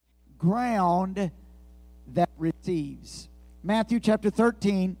ground that receives. Matthew chapter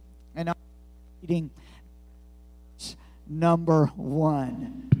 13, and I'm reading number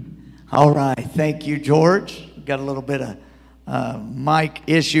 1. All right, thank you, George. Got a little bit of mic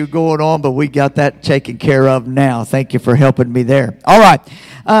issue going on, but we got that taken care of now. Thank you for helping me there. All right,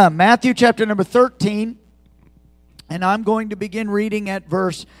 Matthew chapter number 13, and I'm going to begin reading at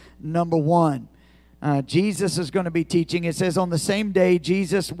verse number 1. Jesus is going to be teaching. It says, on the same day,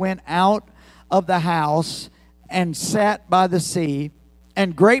 Jesus went out of the house and sat by the sea,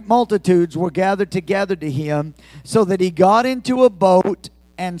 and great multitudes were gathered together to him, so that he got into a boat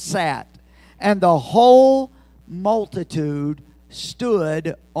and sat. And the whole multitude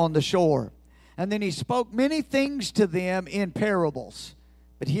stood on the shore. And then he spoke many things to them in parables.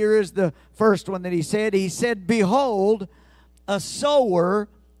 But here is the first one that he said. He said, behold, a sower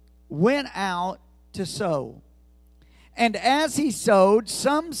went out to sow. And as he sowed,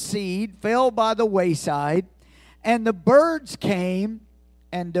 some seed fell by the wayside, and the birds came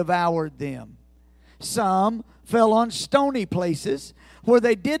and devoured them. Some fell on stony places, where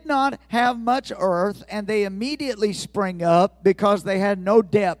they did not have much earth, and they immediately sprang up, because they had no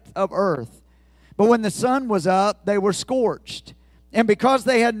depth of earth. But when the sun was up, they were scorched, and because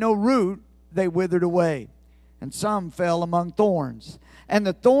they had no root, they withered away. And some fell among thorns, and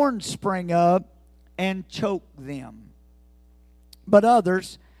the thorns sprang up and choked them. But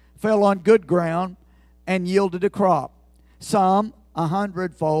others fell on good ground and yielded a crop, some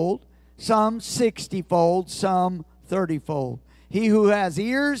 100-fold, some 60-fold, some 30-fold. He who has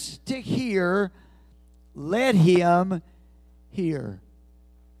ears to hear, let him hear.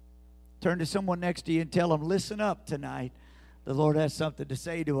 Turn to someone next to you and tell them, listen up tonight. The Lord has something to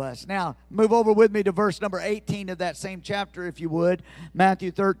say to us. Now, move over with me to verse number 18 of that same chapter, if you would. Matthew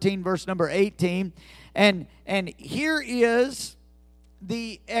 13, verse number 18. And here is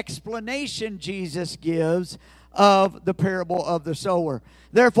the explanation Jesus gives of the parable of the sower.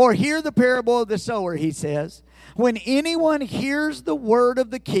 Therefore, hear the parable of the sower, he says. When anyone hears the word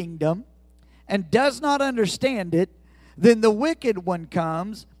of the kingdom and does not understand it, then the wicked one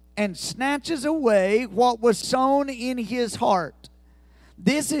comes and snatches away what was sown in his heart.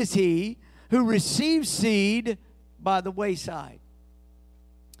 This is he who receives seed by the wayside.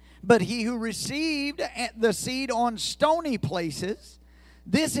 But he who received the seed on stony places,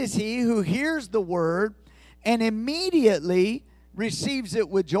 this is he who hears the word and immediately receives it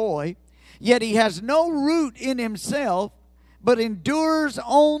with joy. Yet he has no root in himself, but endures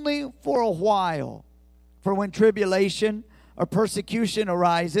only for a while. For when tribulation or persecution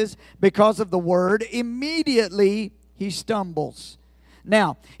arises because of the word, immediately he stumbles.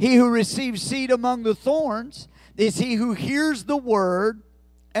 Now, he who receives seed among the thorns is he who hears the word,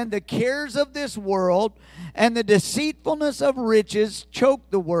 and the cares of this world and the deceitfulness of riches choke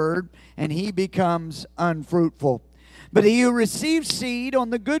the word, and he becomes unfruitful. But he who receives seed on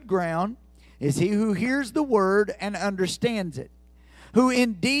the good ground is he who hears the word and understands it, who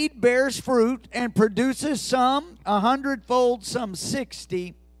indeed bears fruit and produces some 100-fold, some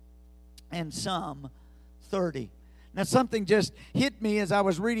 60, and some 30. Now, something just hit me as I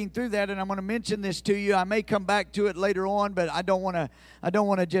was reading through that, and I'm going to mention this to you. I may come back to it later on, but I don't want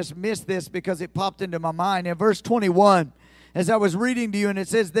to just miss this because it popped into my mind. In verse 21, as I was reading to you, and it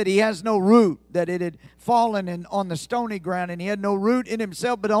says that he has no root, that it had fallen on the stony ground, and he had no root in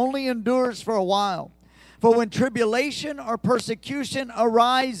himself, but only endures for a while. For when tribulation or persecution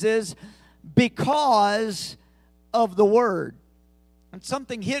arises because of the word. And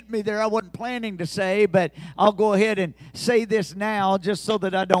something hit me there I wasn't planning to say, but I'll go ahead and say this now just so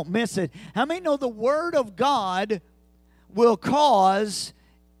that I don't miss it. How many know the Word of God will cause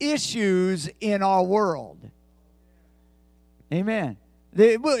issues in our world? Amen.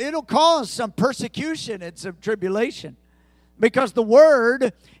 It'll cause some persecution and some tribulation. Because the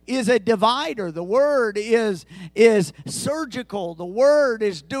Word is a divider. The Word is surgical. The Word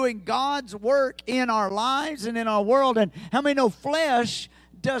is doing God's work in our lives and in our world. And how many know flesh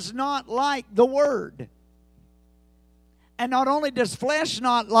does not like the Word? And not only does flesh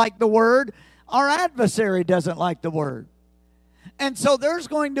not like the Word, our adversary doesn't like the Word. And so there's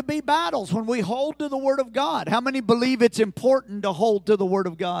going to be battles when we hold to the Word of God. How many believe it's important to hold to the Word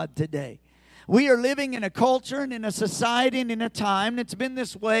of God today? We are living in a culture and in a society and in a time that's been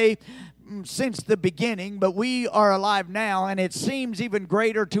this way since the beginning, but we are alive now, and it seems even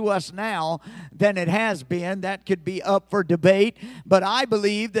greater to us now than it has been. That could be up for debate, but I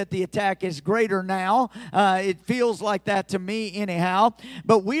believe that the attack is greater now. It feels like that to me anyhow.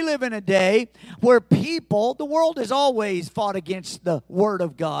 But we live in a day where the world has always fought against the Word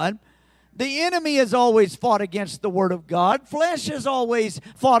of God. The enemy has always fought against the Word of God. Flesh has always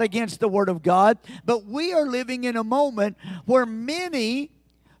fought against the Word of God. But we are living in a moment where many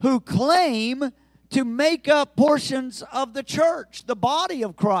who claim to make up portions of the church, the body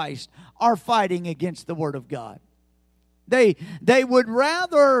of Christ, are fighting against the Word of God. They would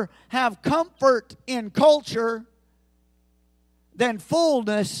rather have comfort in culture than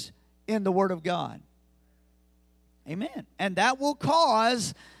fullness in the Word of God. Amen. And that will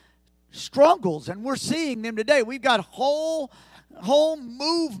cause struggles, and we're seeing them today. We've got whole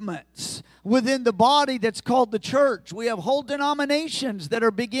movements within the body that's called the church. We have whole denominations that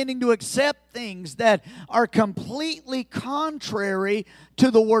are beginning to accept things that are completely contrary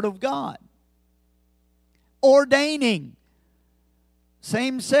to the Word of God. Ordaining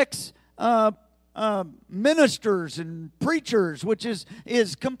same-sex ministers and preachers, which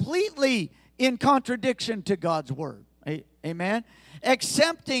is completely in contradiction to God's Word. Amen.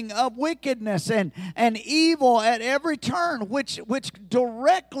 Accepting of wickedness and evil at every turn, which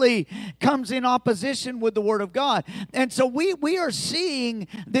directly comes in opposition with the Word of God. And so we are seeing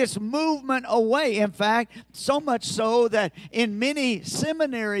this movement away. In fact, so much so that in many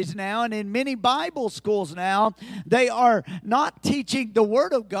seminaries now and in many Bible schools now, they are not teaching the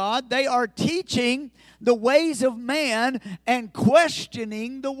Word of God. They are teaching the ways of man and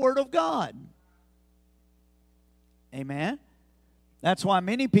questioning the Word of God. Amen. That's why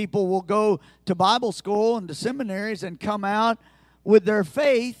many people will go to Bible school and to seminaries and come out with their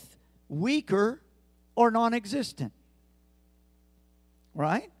faith weaker or non-existent.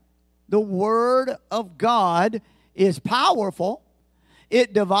 Right? The Word of God is powerful.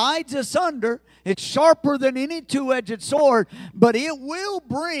 It divides asunder. It's sharper than any two-edged sword, but it will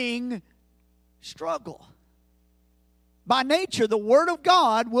bring struggle. By nature, the Word of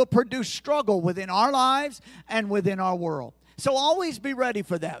God will produce struggle within our lives and within our world. So always be ready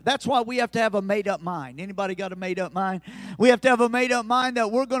for that. That's why we have to have a made-up mind. Anybody got a made-up mind? We have to have a made-up mind that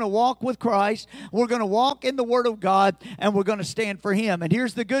we're going to walk with Christ. We're going to walk in the Word of God, and we're going to stand for Him. And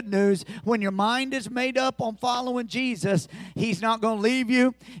here's the good news. When your mind is made up on following Jesus, He's not going to leave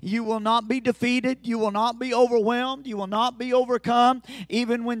you. You will not be defeated. You will not be overwhelmed. You will not be overcome.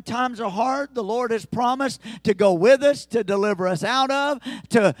 Even when times are hard, the Lord has promised to go with us, to deliver us out of,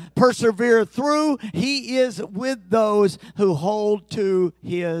 to persevere through. He is with those who hold to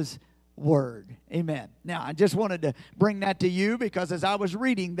His Word. Amen. Now, I just wanted to bring that to you because as I was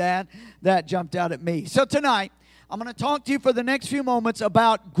reading that jumped out at me. So tonight, I'm going to talk to you for the next few moments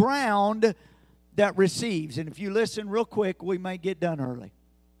about ground that receives. And if you listen real quick, we may get done early.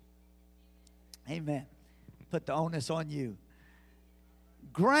 Amen. Put the onus on you.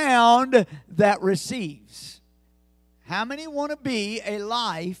 Ground that receives. How many want to be a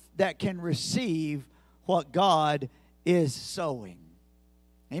life that can receive what God is sowing?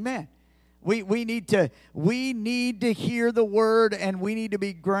 Amen. We need to hear the Word, and we need to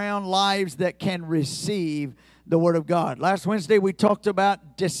be ground lives that can receive the Word of God. Last Wednesday we talked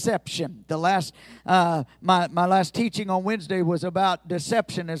about deception. My last teaching on Wednesday was about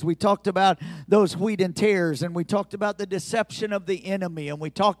deception, as we talked about those wheat and tares, and we talked about the deception of the enemy, and we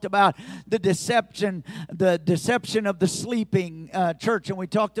talked about the deception of the sleeping church, and we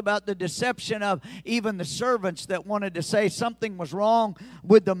talked about the deception of even the servants that wanted to say something was wrong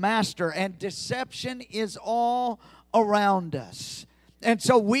with the master. And deception is all around us. And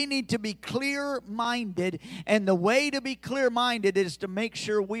so we need to be clear-minded, and the way to be clear-minded is to make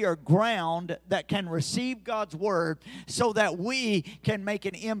sure we are ground that can receive God's Word so that we can make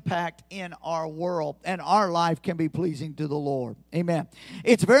an impact in our world and our life can be pleasing to the Lord. Amen.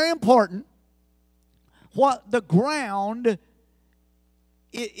 It's very important what the ground,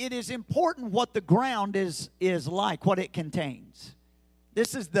 it is important what the ground is like, what it contains.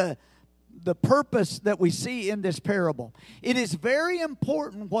 This is the purpose that we see in this parable. It is very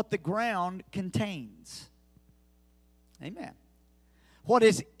important what the ground contains. Amen. What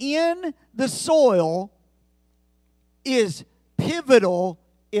is in the soil is pivotal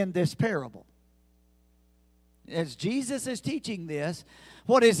in this parable. As Jesus is teaching this,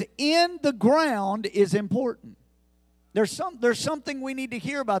 what is in the ground is important. There's something we need to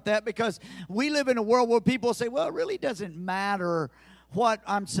hear about that, because we live in a world where people say, well, it really doesn't matter what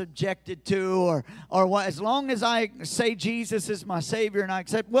I'm subjected to, or what, as long as I say Jesus is my Savior and I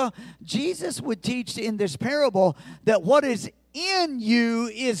accept. Well, Jesus would teach in this parable that what is in you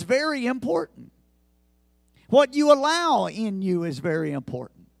is very important. What you allow in you is very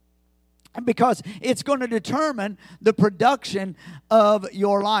important. because it's going to determine the production of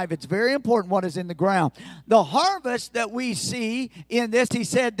your life. It's very important what is in the ground. The harvest that we see in this, he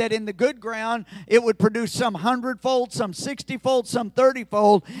said that in the good ground, it would produce some 100-fold, some 60-fold, some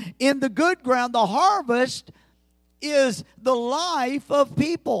 30-fold. In the good ground, the harvest is the life of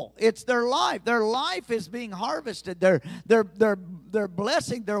people. It's their life. Their life is being harvested. Their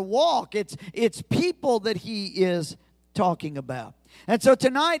blessing, their walk. It's people that he is talking about. And so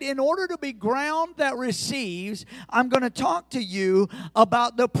tonight, in order to be ground that receives, I'm going to talk to you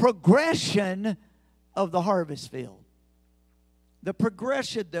about the progression of the harvest field. The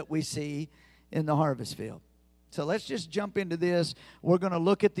progression that we see in the harvest field. So let's just jump into this. We're going to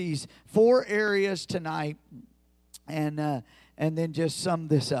look at these 4 areas tonight and then just sum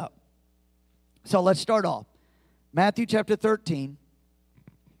this up. So let's start off. Matthew chapter 13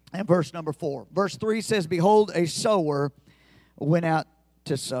 and verse number 4. Verse 3 says, "Behold, a sower went out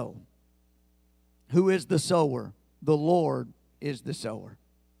to sow." Who is the sower? The Lord is the sower.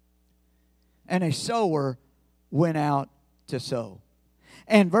 And a sower went out to sow.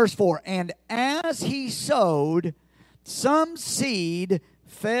 And verse 4, "And as he sowed, some seed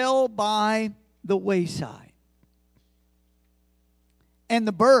fell by the wayside, and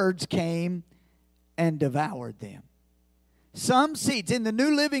the birds came and devoured them." Some seeds. In the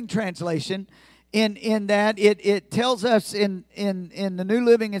New Living Translation, in that it tells us in the New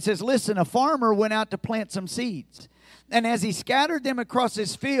Living, it says, "Listen, a farmer went out to plant some seeds. And as he scattered them across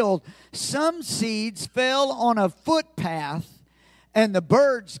his field, some seeds fell on a footpath, and the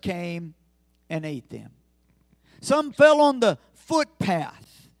birds came and ate them." Some fell on the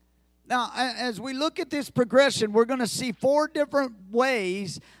footpath. Now, as we look at this progression, we're going to see 4 different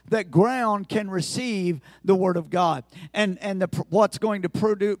ways that ground can receive the Word of God and what's going to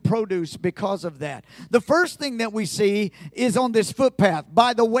produce because of that. The first thing that we see is on this footpath,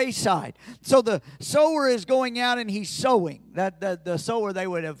 by the wayside. So the sower is going out and he's sowing. The sower, they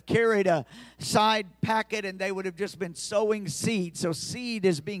would have carried a side packet and they would have just been sowing seed. So seed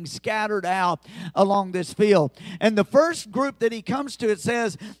is being scattered out along this field. And the first group that he comes to, it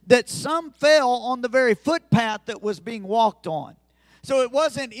says that some fell on the very footpath that was being walked on. So it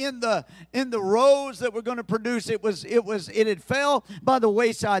wasn't in the rows that were going to produce. It had fell by the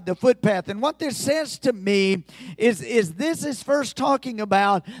wayside, the footpath. And what this says to me is this is first talking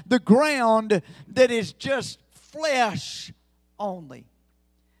about the ground that is just flesh only,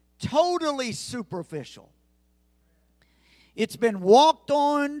 totally superficial. It's been walked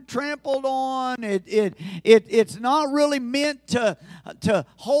on, trampled on. It's not really meant to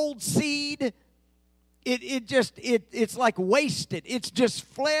hold seed. It's like wasted. It's just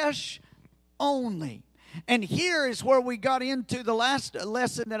flesh only. And here is where we got into the last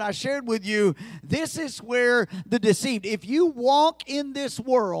lesson that I shared with you. This is where the deceived. If you walk in this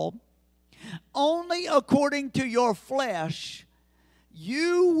world only according to your flesh,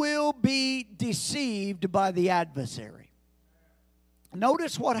 you will be deceived by the adversary.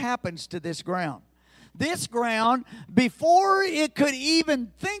 Notice what happens to this ground. This ground, before it could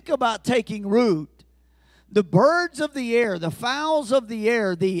even think about taking root, the birds of the air, the fowls of the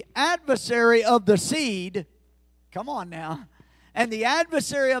air, the adversary of the seed, come on now, and the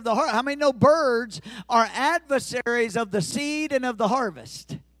adversary of the harvest. How many know birds are adversaries of the seed and of the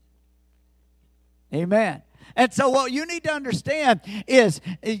harvest? Amen. And so what you need to understand is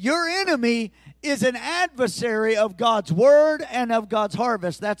your enemy is an adversary of God's word and of God's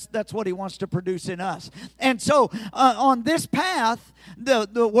harvest. That's what he wants to produce in us. And so on this path,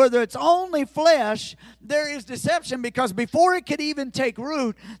 whether it's only flesh, there is deception, because before it could even take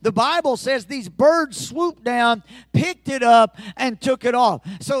root, the Bible says these birds swooped down, picked it up, and took it off.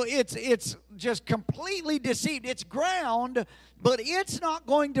 So it's just completely deceived. It's ground, but it's not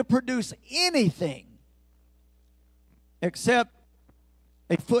going to produce anything except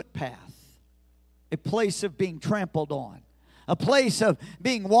a footpath, a place of being trampled on, a place of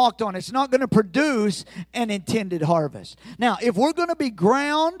being walked on. It's not going to produce an intended harvest. Now, if we're going to be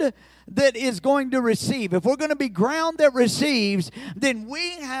ground that is going to receive, if we're going to be ground that receives, then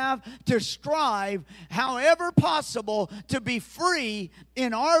we have to strive, however possible, to be free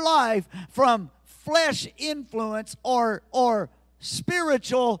in our life from flesh influence or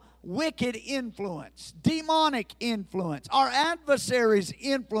spiritual wicked influence, demonic influence, our adversary's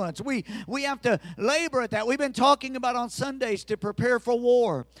influence. We have to labor at that. We've been talking about on Sundays to prepare for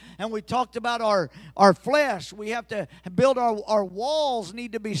war. And we talked about our flesh. We have to build our walls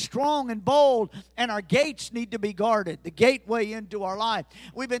need to be strong and bold, and our gates need to be guarded, the gateway into our life.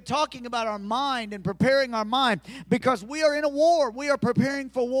 We've been talking about our mind and preparing our mind, because we are in a war. We are preparing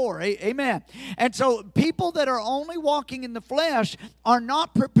for war. Amen. And so people that are only walking in the flesh are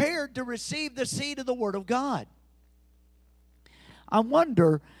not prepared prepared to receive the seed of the Word of God. I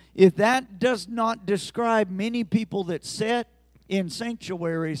wonder if that does not describe many people that sit in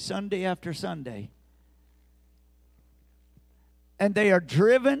sanctuaries Sunday after Sunday. And they are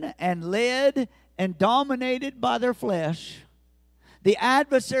driven and led and dominated by their flesh. The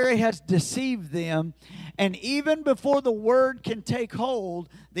adversary has deceived them, and even before the word can take hold,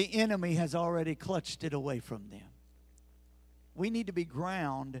 the enemy has already clutched it away from them. We need to be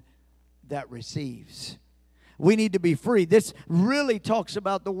ground that receives. We need to be free. This really talks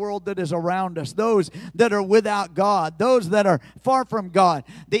about the world that is around us, those that are without God, those that are far from God.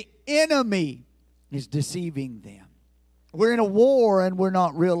 The enemy is deceiving them. We're in a war and we're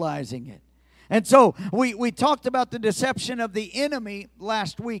not realizing it. And so we talked about the deception of the enemy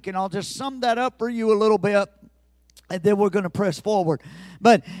last week, and I'll just sum that up for you a little bit, and then we're going to press forward.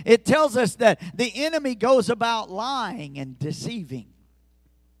 But it tells us that the enemy goes about lying and deceiving.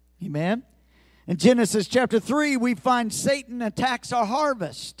 Amen? In Genesis chapter 3, we find Satan attacks our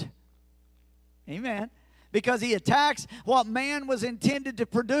harvest. Amen. Because he attacks what man was intended to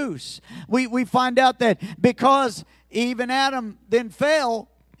produce. We find out that because Eve and Adam then fell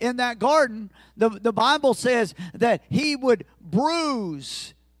in that garden, the Bible says that he would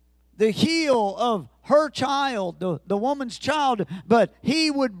bruise the heel of her child, the woman's child, but he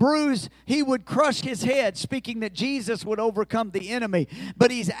would crush his head, speaking that Jesus would overcome the enemy.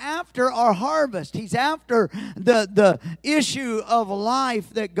 But he's after our harvest. He's after the issue of life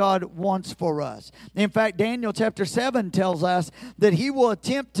that God wants for us. In fact, Daniel chapter 7 tells us that he will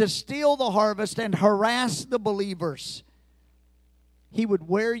attempt to steal the harvest and harass the believers. He would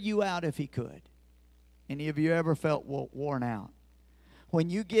wear you out if he could. Any of you ever felt worn out? When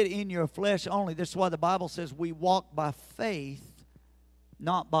you get in your flesh only, this is why the Bible says we walk by faith,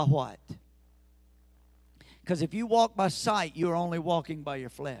 not by what? Because if you walk by sight, you're only walking by your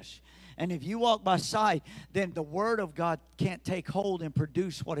flesh. And if you walk by sight, then the Word of God can't take hold and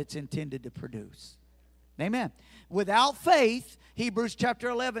produce what it's intended to produce. Amen. Without faith, Hebrews chapter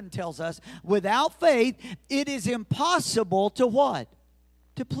 11 tells us, without faith, it is impossible to what?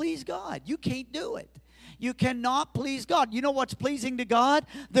 To please God. You can't do it. You cannot please God. You know what's pleasing to God?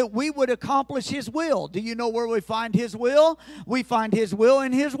 That we would accomplish His will. Do you know where we find His will? We find His will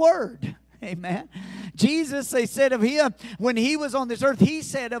in His Word. Amen. Jesus, they said of Him, when He was on this earth, He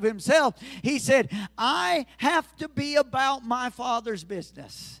said of Himself, He said, I have to be about my Father's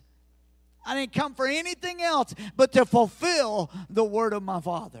business. I didn't come for anything else but to fulfill the word of my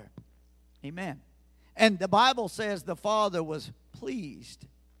Father. Amen. And the Bible says the Father was pleased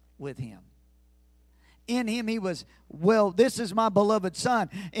with Him. In Him He was well, this is my beloved Son,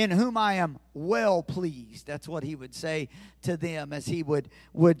 in whom I am well pleased. That's what He would say to them as He would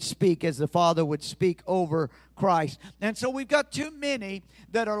speak, as the Father would speak over Christ. And so we've got too many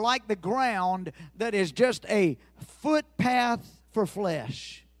that are like the ground that is just a footpath for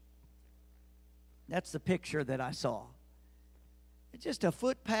flesh. That's the picture that I saw. It's just a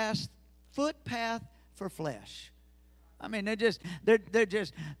footpath for flesh. I mean,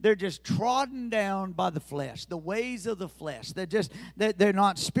 they're just trodden down by the flesh, the ways of the flesh. They're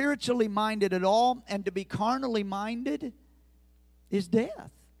not spiritually minded at all, and to be carnally minded is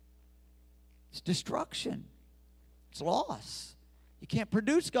death. It's destruction. It's loss. You can't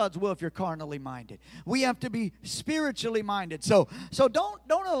produce God's will if you're carnally minded. We have to be spiritually minded. So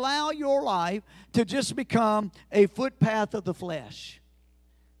don't allow your life to just become a footpath of the flesh.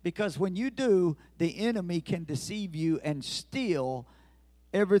 Because when you do, the enemy can deceive you and steal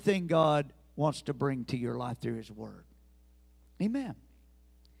everything God wants to bring to your life through His Word. Amen.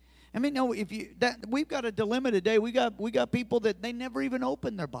 I mean, no, we've got a dilemma today. We got people that they never even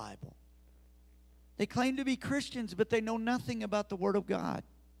open their Bible. They claim to be Christians, but they know nothing about the Word of God.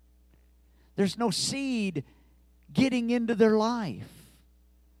 There's no seed getting into their life.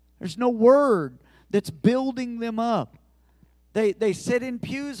 There's no Word that's building them up. They sit in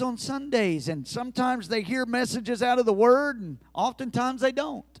pews on Sundays, and sometimes they hear messages out of the Word, and oftentimes they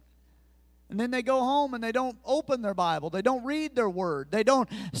don't. And then they go home and they don't open their Bible. They don't read their Word.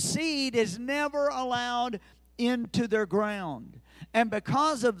 Seed is never allowed into their ground. And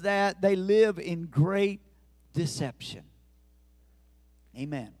because of that, they live in great deception.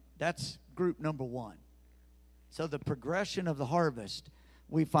 Amen. That's group number one. So the progression of the harvest,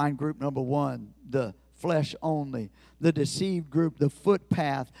 we find group number one, the flesh only. The deceived group, the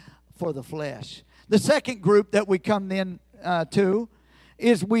footpath for the flesh. The second group that we come then to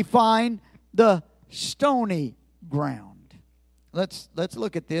is we find the stony ground. Let's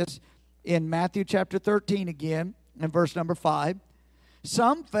look at this in Matthew chapter 13 again, in verse number 5.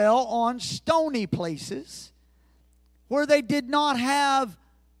 Some fell on stony places where they did not have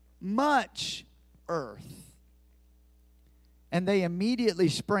much earth. And they immediately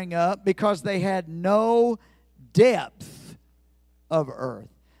sprang up because they had no depth of earth.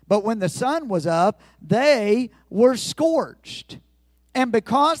 But when the sun was up, they were scorched. And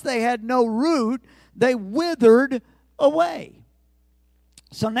because they had no root, they withered away.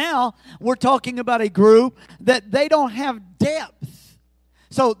 So now we're talking about a group that they don't have depth.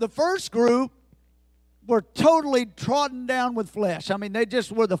 So the first group were totally trodden down with flesh. I mean, they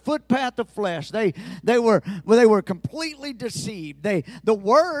just were the footpath of flesh. They were completely deceived. The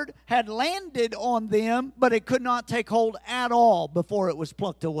word had landed on them, but it could not take hold at all before it was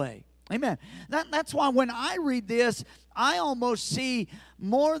plucked away. Amen. That's why when I read this, I almost see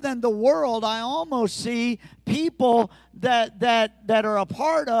more than the world. I almost see people that are a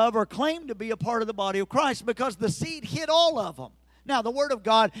part of or claim to be a part of the body of Christ, because the seed hit all of them. Now, the Word of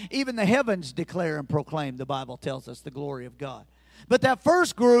God, even the heavens declare and proclaim, the Bible tells us, the glory of God. But that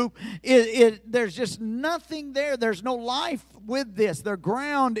first group, there's just nothing there. There's no life with this. Their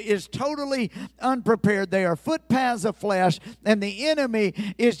ground is totally unprepared. They are footpaths of flesh, and the enemy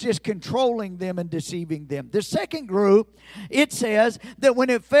is just controlling them and deceiving them. The second group, it says that when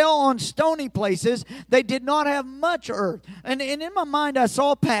it fell on stony places, they did not have much earth. And in my mind, I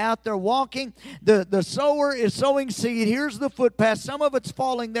saw a path. They're walking. The sower is sowing seed. Here's the footpath. Some of it's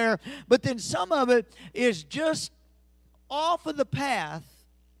falling there, but then some of it is just off of the path,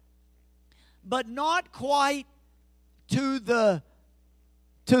 but not quite to the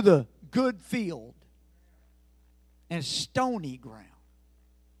good field, and stony ground.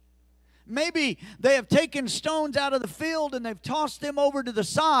 Maybe they have taken stones out of the field and they've tossed them over to the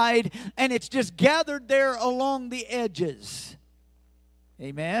side, and it's just gathered there along the edges.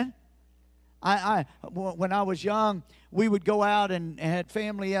 Amen. When I was young, we would go out and had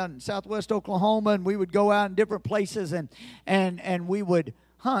family out in southwest Oklahoma, and we would go out in different places and we would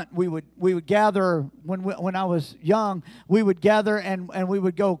hunt. We would gather when I was young. We would gather and we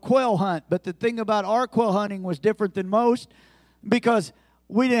would go quail hunt. But the thing about our quail hunting was different than most, because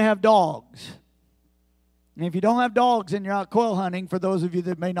we didn't have dogs. And if you don't have dogs and you're out quail hunting, for those of you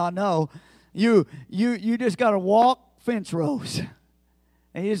that may not know, you just got to walk fence rows.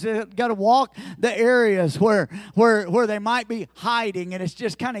 And you just got to walk the areas where they might be hiding, and it's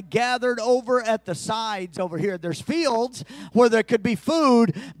just kind of gathered over at the sides over here. There's fields where there could be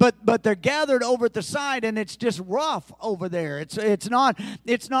food, but they're gathered over at the side, and it's just rough over there. It's not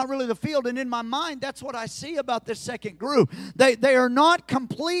really the field. And in my mind, that's what I see about this second group. They are not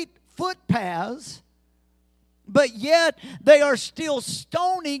complete footpaths, but yet they are still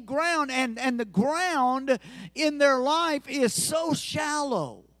stony ground, and the ground in their life is so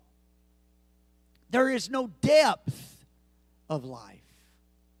shallow. There is no depth of life.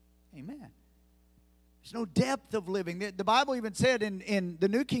 Amen. There's no depth of living. The Bible even said in the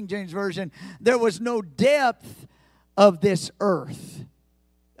New King James Version, there was no depth of this earth,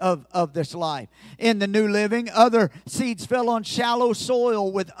 of this life. In the New Living, other seeds fell on shallow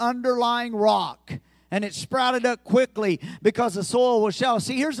soil with underlying rock, and it sprouted up quickly because the soil was shallow.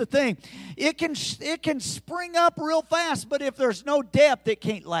 See, here's the thing. It can spring up real fast, but if there's no depth, it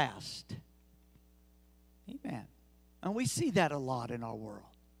can't last. Amen. And we see that a lot in our world.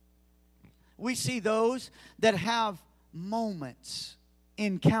 We see those that have moments,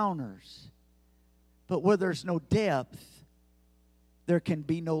 encounters, but where there's no depth, there can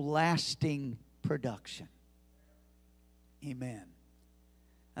be no lasting production. Amen.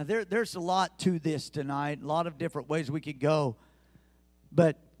 Now, there's a lot to this tonight, a lot of different ways we could go.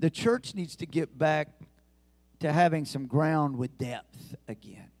 But the church needs to get back to having some ground with depth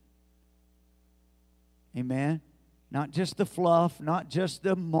again. Amen? Not just the fluff, not just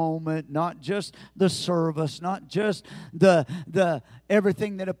the moment, not just the service, not just the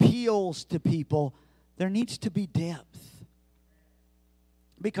everything that appeals to people. There needs to be depth.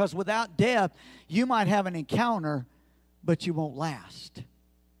 Because without depth, you might have an encounter, but you won't last.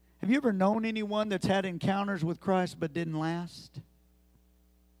 Have you ever known anyone that's had encounters with Christ but didn't last?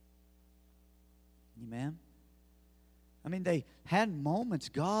 Amen. I mean, they had moments.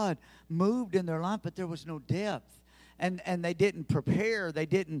 God moved in their life, but there was no depth. And they didn't prepare. They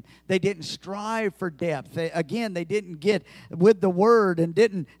didn't strive for depth. They didn't get with the Word and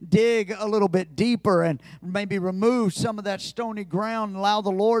didn't dig a little bit deeper and maybe remove some of that stony ground and allow the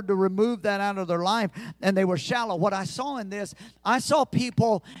Lord to remove that out of their life. And they were shallow. What I saw in this, I saw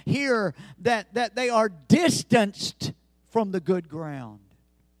people here that they are distanced from the good ground.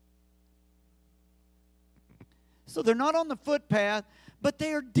 So they're not on the footpath, but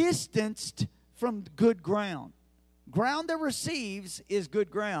they are distanced from good ground. Ground that receives is good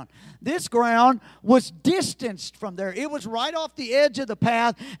ground. This ground was distanced from there. It was right off the edge of the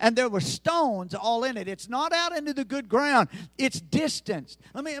path, and there were stones all in it. It's not out into the good ground. It's distanced.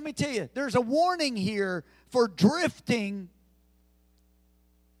 Let me tell you, there's a warning here for drifting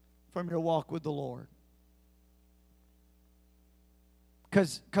from your walk with the Lord.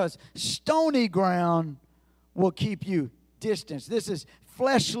 Because stony ground will keep you distanced. This is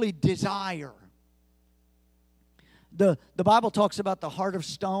fleshly desire. The Bible talks about the heart of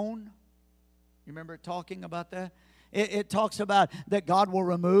stone. You remember it talking about that? It talks about that God will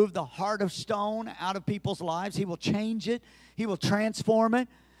remove the heart of stone out of people's lives. He will change it. He will transform it.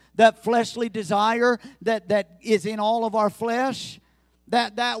 That fleshly desire that is in all of our flesh,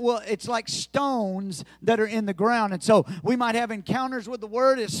 it's like stones that are in the ground. And so we might have encounters with the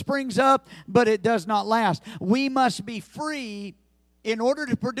Word. It springs up, but it does not last. We must be free in order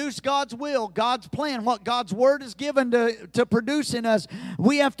to produce God's will, God's plan, what God's Word is given to produce in us.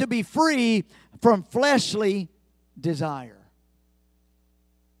 We have to be free from fleshly desire.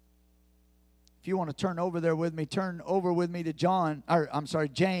 If you want to turn over there with me, turn over with me to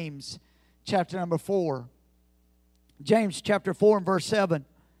James chapter number 4. James chapter 4 and verse 7.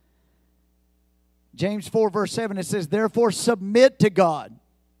 James 4 verse 7, it says, "Therefore submit to God.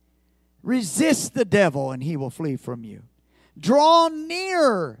 Resist the devil, and he will flee from you. Draw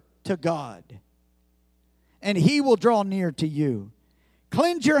near to God, and He will draw near to you.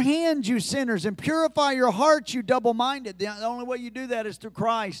 Cleanse your hands, you sinners, and purify your hearts, you double-minded." The only way you do that is through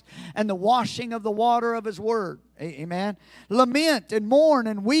Christ and the washing of the water of His Word. Amen. "Lament and mourn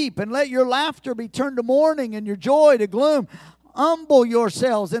and weep, and let your laughter be turned to mourning and your joy to gloom. Humble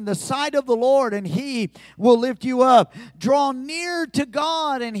yourselves in the sight of the Lord, and He will lift you up. Draw near to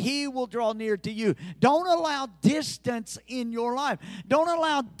God, and He will draw near to you." Don't allow distance in your life. Don't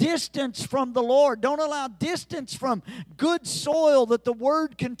allow distance from the Lord. Don't allow distance from good soil that the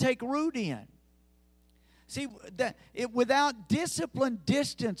Word can take root in. See, without discipline,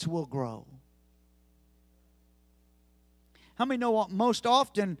 distance will grow. How many know what most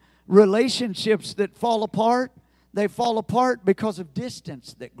often relationships that fall apart, they fall apart because of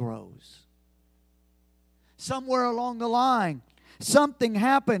distance that grows? Somewhere along the line, something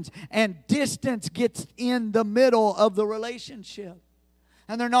happens and distance gets in the middle of the relationship.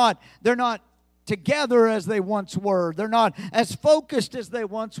 And they're not together as they once were. They're not as focused as they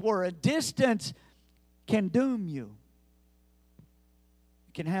once were. And distance can doom you.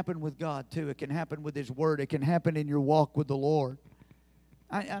 It can happen with God too. It can happen with His Word. It can happen in your walk with the Lord.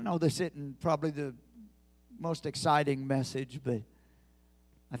 I know this isn't probably the most exciting message, but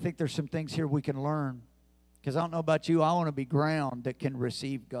I think there's some things here we can learn. Because I don't know about you, I want to be ground that can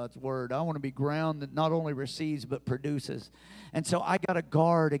receive God's Word. I want to be ground that not only receives but produces. And so I got to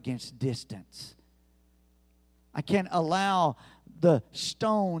guard against distance. I can't allow the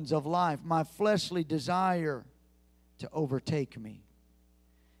stones of life, my fleshly desire, to overtake me.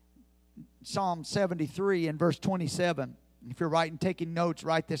 Psalm 73 and verse 27. If you're taking notes,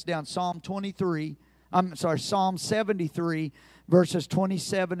 write this down. Psalm 73, Psalm 73, verses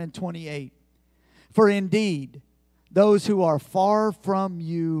 27 and 28. "For indeed, those who are far from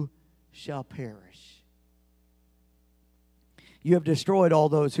you shall perish. You have destroyed all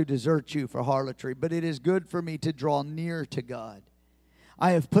those who desert you for harlotry, but it is good for me to draw near to God.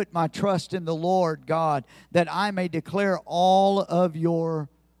 I have put my trust in the Lord God, that I may declare all of your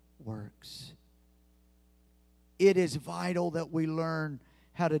works." It is vital that we learn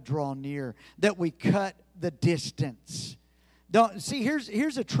how to draw near, that we cut the distance.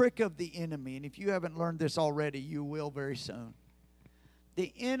 Here's a trick of the enemy, and if you haven't learned this already, you will very soon.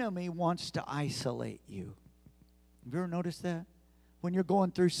 The enemy wants to isolate you. Have you ever noticed that? When you're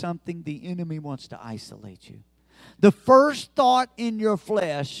going through something, the enemy wants to isolate you. The first thought in your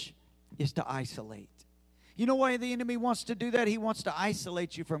flesh is to isolate. You know why the enemy wants to do that? He wants to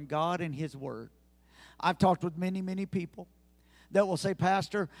isolate you from God and His Word. I've talked with many, many people that will say,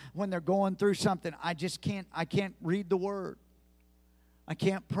 "Pastor, when they're going through something, I can't read the Word. I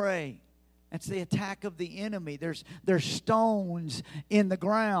can't pray." It's the attack of the enemy. There's stones in the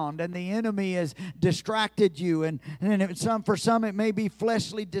ground, and the enemy has distracted you. And for some, it may be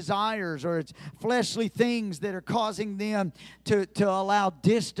fleshly desires, or it's fleshly things that are causing them to allow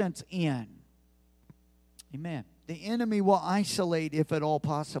distance in. Amen. The enemy will isolate if at all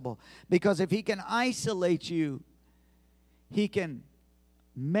possible. Because if he can isolate you, he can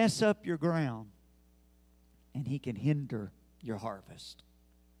mess up your ground, and he can hinder your harvest.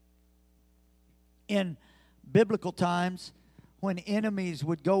 In biblical times, when enemies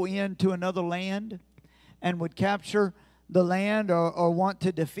would go into another land and would capture the land or want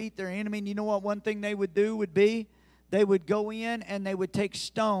to defeat their enemy, you know what one thing they would do would be? they would go in and they would take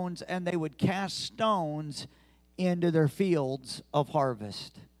stones and they would cast stones into their fields of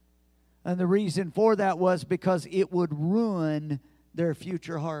harvest. And the reason for that was because it would ruin their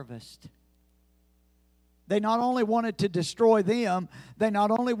future harvest. They not only wanted to destroy them, they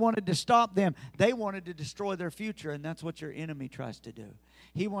not only wanted to stop them, they wanted to destroy their future. And that's what your enemy tries to do.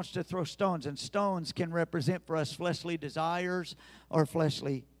 He wants to throw stones, and stones can represent for us fleshly desires or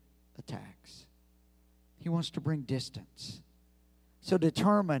fleshly attacks. He wants to bring distance. So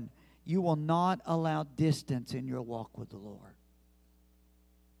determine you will not allow distance in your walk with the Lord.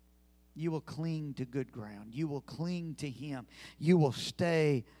 You will cling to good ground. You will cling to Him. You will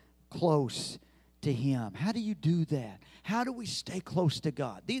stay close to Him. How do you do that? How do we stay close to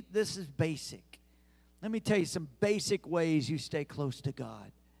God? This is basic. Let me tell you some basic ways you stay close to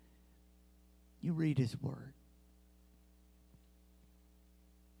God. You read His Word.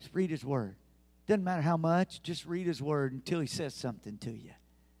 Just read His Word. Doesn't matter how much, just read His Word until He says something to you.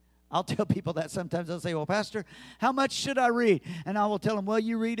 I'll tell people that sometimes. They'll say, well, Pastor, how much should I read? And I will tell them, well,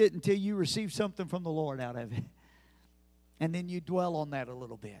 you read it until you receive something from the Lord out of it. And then you dwell on that a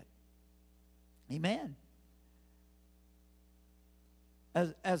little bit. Amen.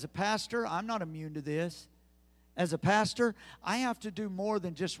 As a pastor, I'm not immune to this. As a pastor, I have to do more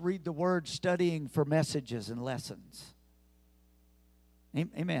than just read the Word, studying for messages and lessons.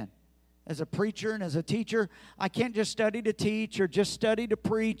 Amen. As a preacher and as a teacher, I can't just study to teach or just study to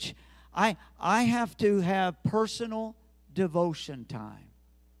preach. I have to have personal devotion time,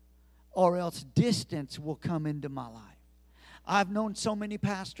 or else distance will come into my life. I've known so many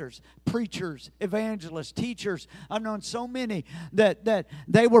pastors, preachers, evangelists, teachers. I've known so many that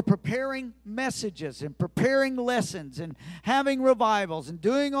they were preparing messages and preparing lessons and having revivals and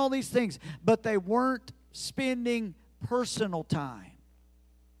doing all these things, but they weren't spending personal time.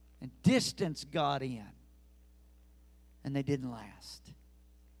 And distance got in. And they didn't last.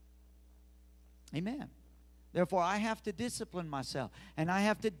 Amen. Therefore, I have to discipline myself. And I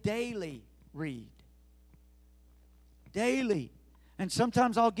have to daily read. Daily. And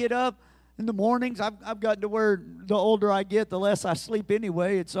sometimes I'll get up in the mornings. I've gotten to where the older I get, the less I sleep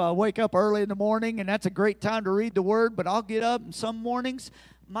anyway. So I wake up early in the morning, and that's a great time to read the Word. But I'll get up, and some mornings,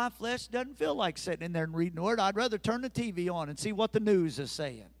 my flesh doesn't feel like sitting in there and reading the Word. I'd rather turn the TV on and see what the news is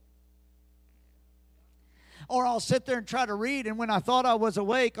saying. Or I'll sit there and try to read, and when I thought I was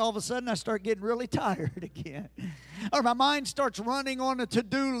awake, all of a sudden I start getting really tired again. Or my mind starts running on a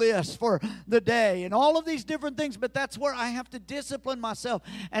to-do list for the day and all of these different things. But that's where I have to discipline myself,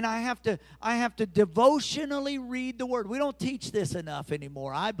 and I have to devotionally read the Word. We don't teach this enough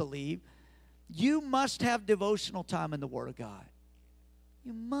anymore, I believe. You must have devotional time in the Word of God.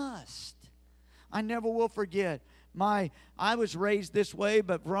 You must. I never will forget. I was raised this way,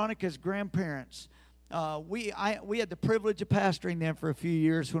 but Veronica's grandparents, we had the privilege of pastoring them for a few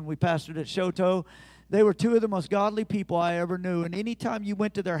years when we pastored at Shoto. They were two of the most godly people I ever knew. And anytime you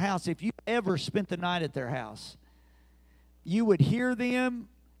went to their house, if you ever spent the night at their house, you would hear them.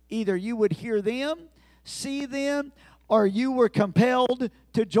 Either you would hear them, see them, or you were compelled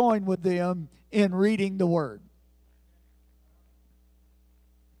to join with them in reading the Word.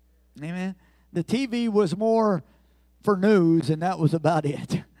 Amen. The TV was more for news, and that was about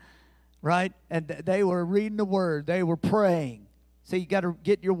it. Right? And they were reading the Word. They were praying. So you got to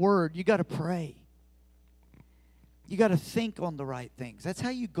get your Word. You got to pray. You got to think on the right things. That's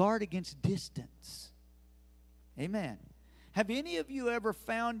how you guard against distance. Amen. Have any of you ever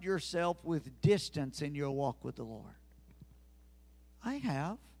found yourself with distance in your walk with the Lord? I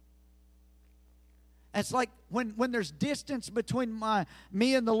have. It's like when there's distance between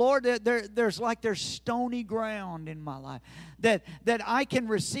me and the Lord, there's stony ground in my life. That I can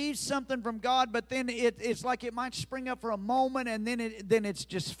receive something from God, but then it's like it might spring up for a moment, and then it's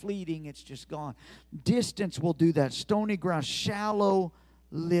just fleeting. It's just gone. Distance will do that. Stony ground, shallow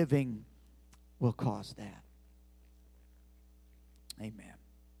living will cause that. Amen.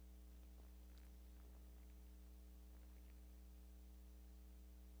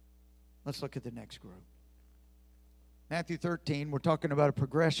 Let's look at the next group. Matthew 13, we're talking about a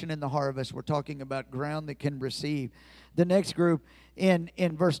progression in the harvest. We're talking about ground that can receive. The next group in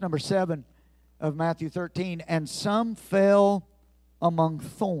verse number 7 of Matthew 13, and some fell among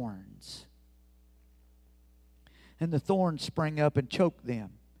thorns, and the thorns sprang up and choked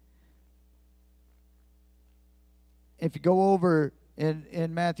them. If you go over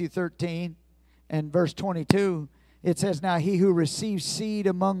in Matthew 13 and verse 22, it says, now he who receives seed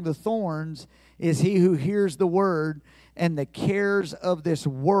among the thorns is he who hears the word, and the cares of this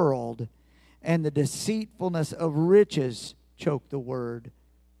world and the deceitfulness of riches choke the word,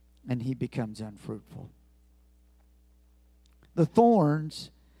 and he becomes unfruitful. the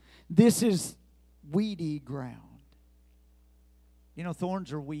thorns, this is weedy ground. You know,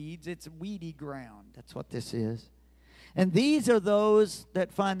 thorns are weeds. It's weedy ground. That's what this is. And these are those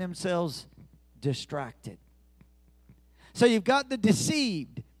that find themselves distracted. So you've got the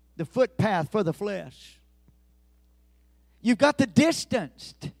deceived, the footpath for the flesh. You've got the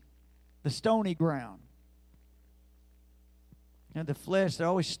distanced, the stony ground. And the flesh, they're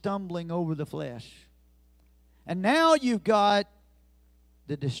always stumbling over the flesh. And now you've got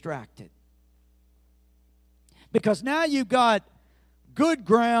the distracted. Because now you've got good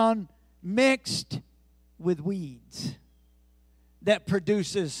ground mixed with weeds that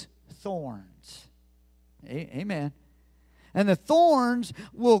produces thorns. Amen. And the thorns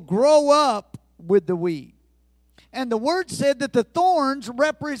will grow up with the weed. And the Word said that the thorns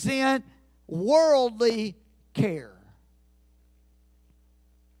represent worldly care.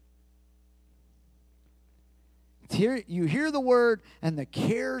 Here, you hear the word, and the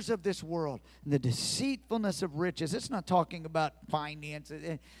cares of this world, and the deceitfulness of riches. It's not talking about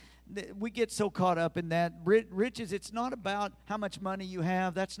finances. We get so caught up in that. Riches, it's not about how much money you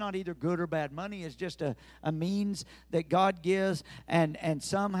have. That's not either good or bad. Money is just a means that God gives, and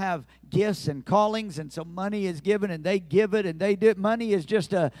some have gifts and callings, and so money is given, and they give it, and they do. Money is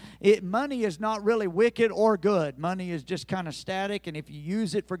just money is not really wicked or good. Money is just kind of static, and if you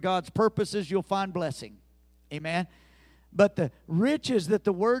use it for God's purposes, you'll find blessing. Amen. But the riches that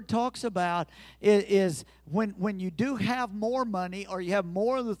the Word talks about is when you do have more money or you have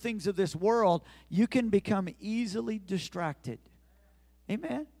more of the things of this world, you can become easily distracted.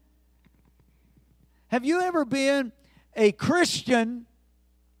 Amen. Have you ever been a Christian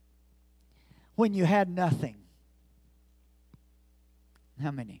when you had nothing?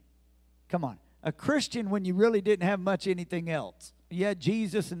 How many? Come on. A Christian when you really didn't have much anything else. You had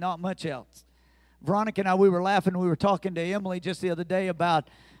Jesus and not much else. Veronica and I, we were laughing. We were talking to Emily just the other day about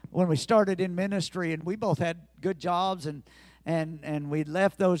when we started in ministry, and we both had good jobs, and we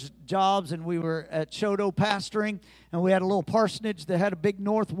left those jobs, and we were at Choteau pastoring, and we had a little parsonage that had a big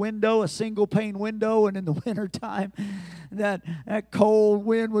north window, a single pane window, and in the wintertime, that cold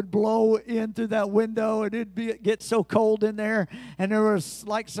wind would blow in through that window, and it'd get so cold in there, and there was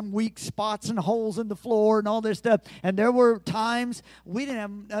like some weak spots and holes in the floor and all this stuff, and there were times we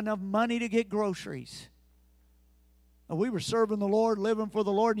didn't have enough money to get groceries. We were serving the Lord, living for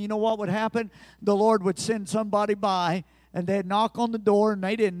the Lord, and you know what would happen? The Lord would send somebody by, and they'd knock on the door, and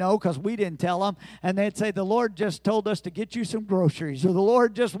they didn't know because we didn't tell them. And they'd say, the Lord just told us to get you some groceries, or the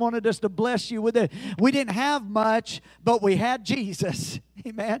Lord just wanted us to bless you with it. We didn't have much, but we had Jesus.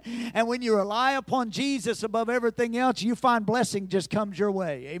 Amen. And when you rely upon Jesus above everything else, you find blessing just comes your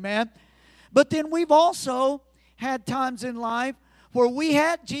way. Amen. But then we've also had times in life where we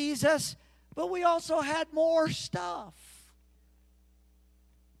had Jesus, but we also had more stuff.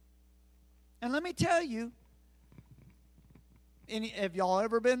 And let me tell you, have y'all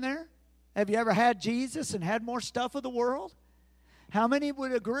ever been there? Have you ever had Jesus and had more stuff of the world? How many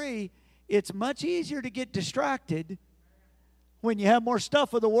would agree it's much easier to get distracted when you have more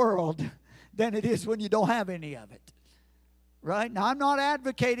stuff of the world than it is when you don't have any of it? Right? Now, I'm not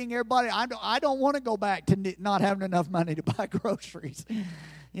advocating everybody. I don't want to go back to not having enough money to buy groceries.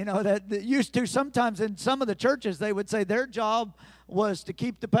 You know, that used to sometimes in some of the churches, they would say their job was to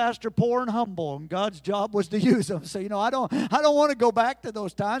keep the pastor poor and humble, and God's job was to use them. So, you know, I don't want to go back to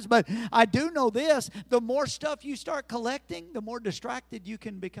those times, but I do know this: the more stuff you start collecting, the more distracted you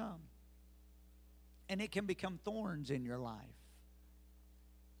can become. And it can become thorns in your life.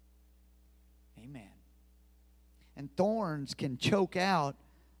 Amen. And thorns can choke out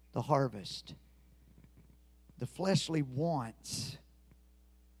the harvest. The fleshly wants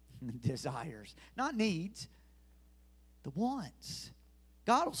and desires. Not needs, the wants.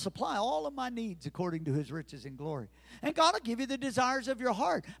 God will supply all of my needs according to His riches and glory. And God will give you the desires of your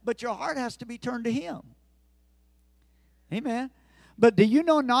heart. But your heart has to be turned to Him. Amen. But do you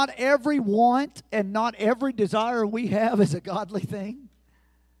know not every want and not every desire we have is a godly thing?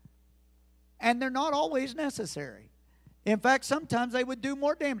 And they're not always necessary. In fact, sometimes they would do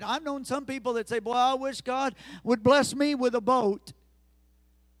more damage. I've known some people that say, boy, I wish God would bless me with a boat.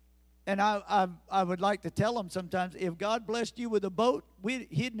 And I would like to tell them sometimes, if God blessed you with a boat,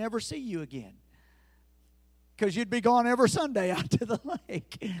 He'd never see you again. Because you'd be gone every Sunday out to the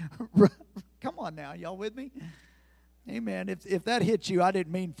lake. Come on now, y'all with me? Amen. If that hits you, I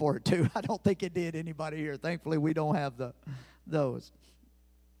didn't mean for it to. I don't think it did anybody here. Thankfully, we don't have those.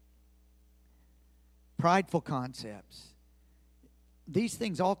 Prideful concepts. These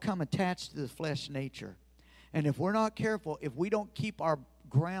things all come attached to the flesh nature. And if we're not careful, if we don't keep our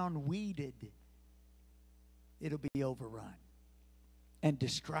ground weeded, it'll be overrun. and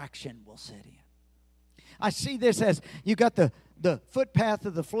distraction will set in. I see this as you got the footpath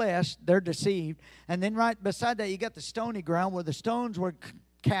of the flesh, they're deceived. And then right beside that, you got the stony ground where the stones were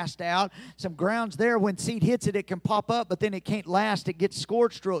cast out. Some grounds there, when seed hits it, it can pop up, but then it can't last. It gets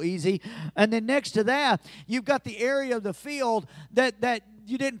scorched real easy. And then next to that, you've got the area of the field that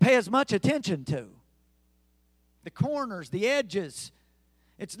you didn't pay as much attention to. The corners, the edges.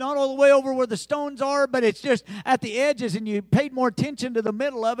 It's not all the way over where the stones are, but it's just at the edges, and you paid more attention to the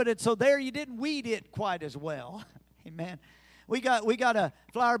middle of it, and so there you didn't weed it quite as well. Amen. We got a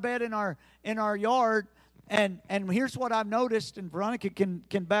flower bed in our yard, and here's what I've noticed, and Veronica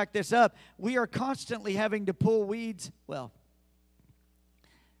can back this up. We are constantly having to pull weeds. Well,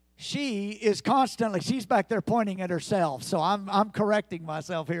 she's back there pointing at herself, so I'm correcting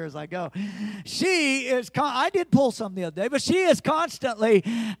myself here as I go. I did pull some the other day, but she is constantly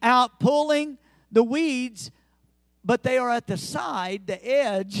out pulling the weeds, but they are at the side, the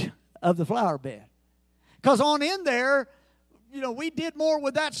edge of the flower bed. Because on in there, we did more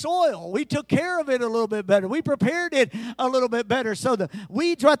with that soil. We took care of it a little bit better. We prepared it a little bit better. So the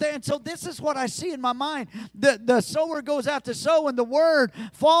weeds right there. And so this is what I see in my mind. The sower goes out to sow, and the word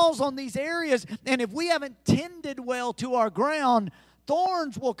falls on these areas. And if we haven't tended well to our ground,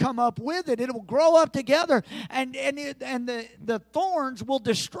 thorns will come up with it. It will grow up together. And the thorns will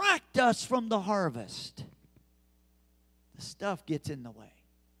distract us from the harvest. The stuff gets in the way.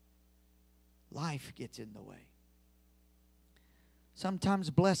 Life gets in the way. Sometimes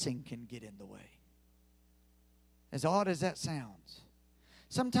blessing can get in the way. As odd as that sounds.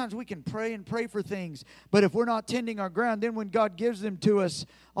 Sometimes we can pray and pray for things, but if we're not tending our ground, then when God gives them to us,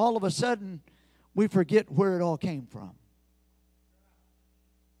 all of a sudden, we forget where it all came from.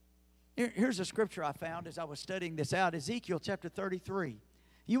 Here's a scripture I found as I was studying this out. Ezekiel chapter 33.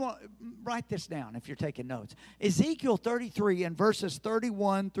 You want write this down if you're taking notes. Ezekiel 33 and verses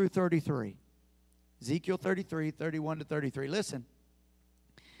 31 through 33. Ezekiel 33, 31 to 33. Listen.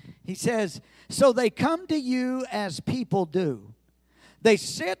 He says, "So they come to you as people do. They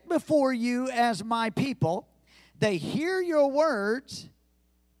sit before you as my people. They hear your words,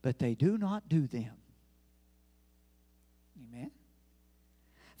 but they do not do them." Amen.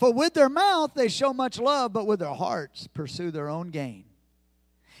 "For with their mouth they show much love, but with their hearts pursue their own gain.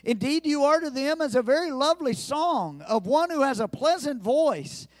 Indeed, you are to them as a very lovely song of one who has a pleasant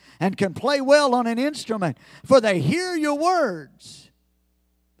voice and can play well on an instrument. For they hear your words,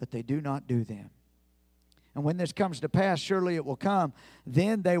 but they do not do them. And when this comes to pass, surely it will come.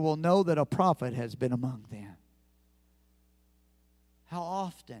 Then they will know that a prophet has been among them." How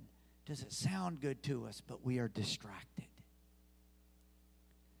often does it sound good to us, but we are distracted?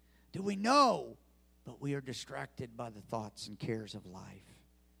 Do we know, but we are distracted by the thoughts and cares of life,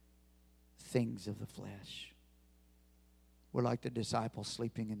 things of the flesh? We're like the disciples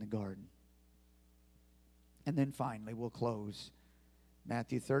sleeping in the garden. And then finally, we'll close.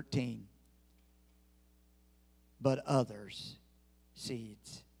 Matthew 13. "But others,"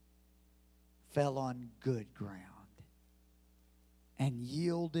 seeds, "fell on good ground and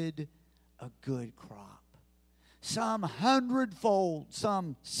yielded a good crop. Some 100-fold,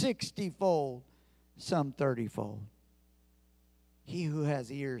 some 60-fold, some 30-fold. He who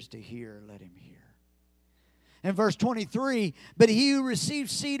has ears to hear, let him hear." In verse 23, "But he who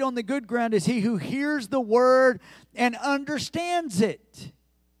receives seed on the good ground is he who hears the word and understands it,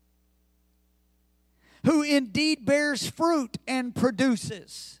 who indeed bears fruit and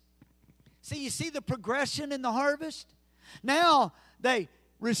produces." See, you see the progression in the harvest? Now they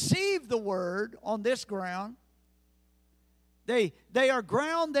receive the word on this ground. They are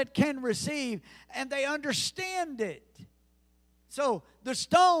ground that can receive, and they understand it. So the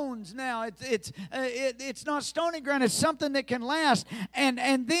stones now, it's not stony ground, it's something that can last.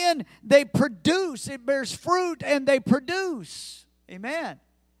 And then they produce, it bears fruit and they produce. Amen.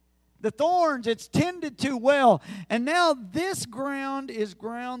 The thorns, it's tended to well. And now this ground is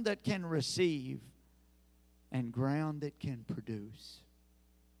ground that can receive and ground that can produce.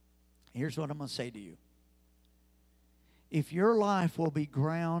 Here's what I'm going to say to you. If your life will be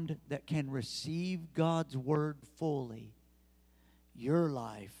ground that can receive God's word fully, your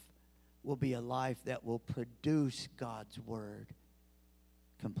life will be a life that will produce God's word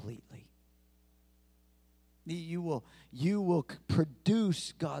completely. You will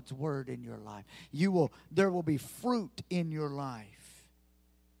produce God's word in your life. There will be fruit in your life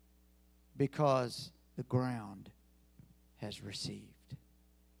because the ground has received.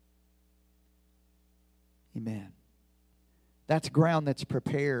 Amen. That's ground that's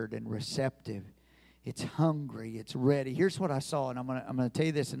prepared and receptive. It's hungry. It's ready. Here's what I saw, and I'm going to tell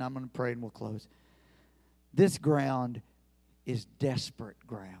you this, and I'm going to pray, and we'll close. This ground is desperate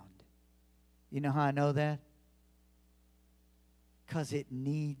ground. You know how I know that? Because it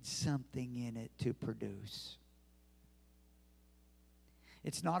needs something in it to produce.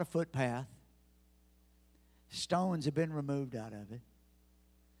 It's not a footpath. Stones have been removed out of it.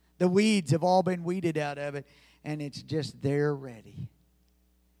 The weeds have all been weeded out of it, and it's just there ready.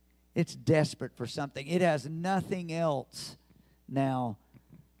 It's desperate for something. It has nothing else now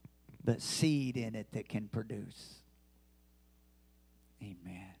but seed in it that can produce.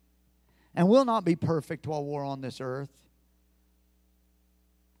 Amen. And we'll not be perfect while we're on this earth,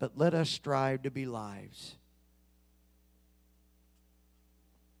 but let us strive to be lives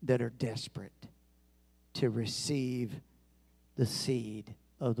that are desperate to receive the seed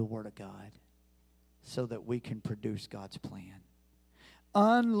of the Word of God so that we can produce God's plan.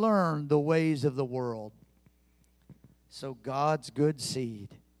 Unlearn the ways of the world so God's good seed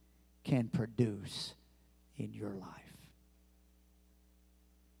can produce in your life.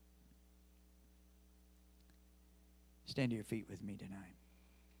 Stand to your feet with me tonight.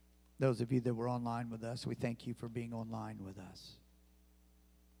 Those of you that were online with us, we thank you for being online with us.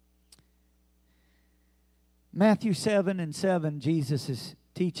 Matthew 7:7, Jesus is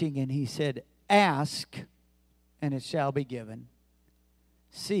teaching, and he said, "Ask, and it shall be given.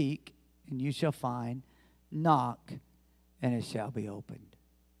 Seek, and you shall find. Knock, and it shall be opened."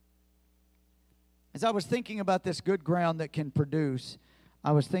 As I was thinking about this good ground that can produce,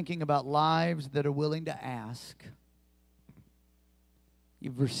 I was thinking about lives that are willing to ask.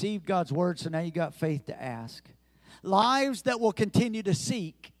 You've received God's word, so now you got faith to ask. Lives that will continue to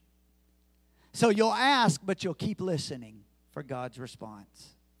seek. So you'll ask, but you'll keep listening for God's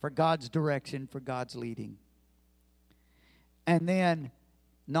response, for God's direction, for God's leading. And then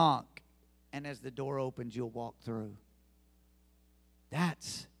knock, and as the door opens, you'll walk through.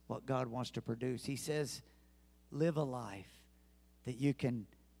 That's what God wants to produce. He says, live a life that you can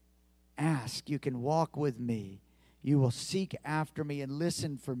ask, you can walk with me. You will seek after me and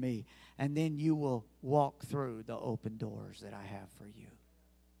listen for me, and then you will walk through the open doors that I have for you.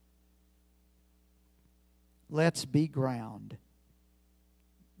 Let's be ground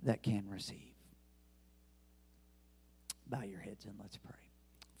that can receive. Bow your heads and let's pray.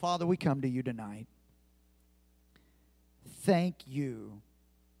 Father, we come to you tonight. Thank you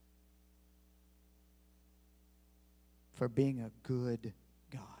for being a good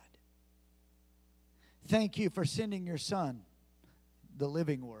God. Thank you for sending your Son, the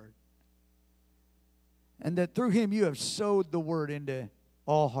living Word. And that through Him you have sowed the Word into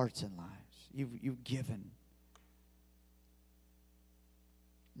all hearts and lives. You've given.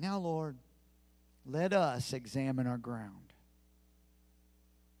 Now, Lord, let us examine our ground.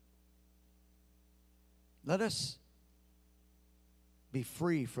 Let us be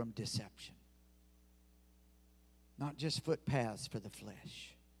free from deception. Not just footpaths for the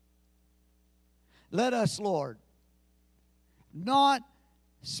flesh. Let us, Lord, not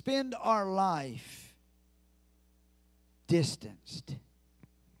spend our life distanced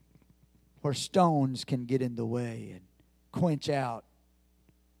where stones can get in the way and quench out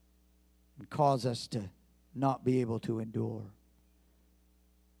and cause us to not be able to endure.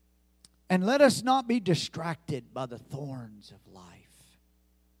 And let us not be distracted by the thorns of life,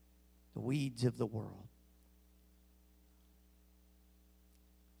 the weeds of the world.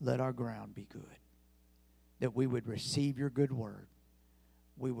 Let our ground be good, that we would receive your good word.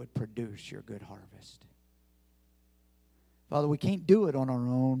 We would produce your good harvest. Father, we can't do it on our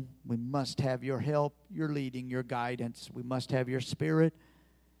own. We must have your help, your leading, your guidance. We must have your Spirit.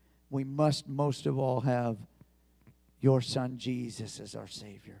 We must most of all have your Son Jesus as our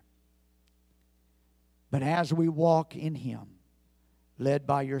Savior. But as we walk in Him, led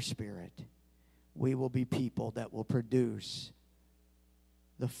by your Spirit, we will be people that will produce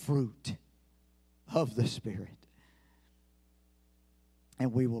the fruit of the Spirit.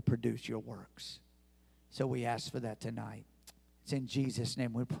 And we will produce your works. So we ask for that tonight. It's in Jesus'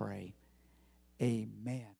 name we pray. Amen.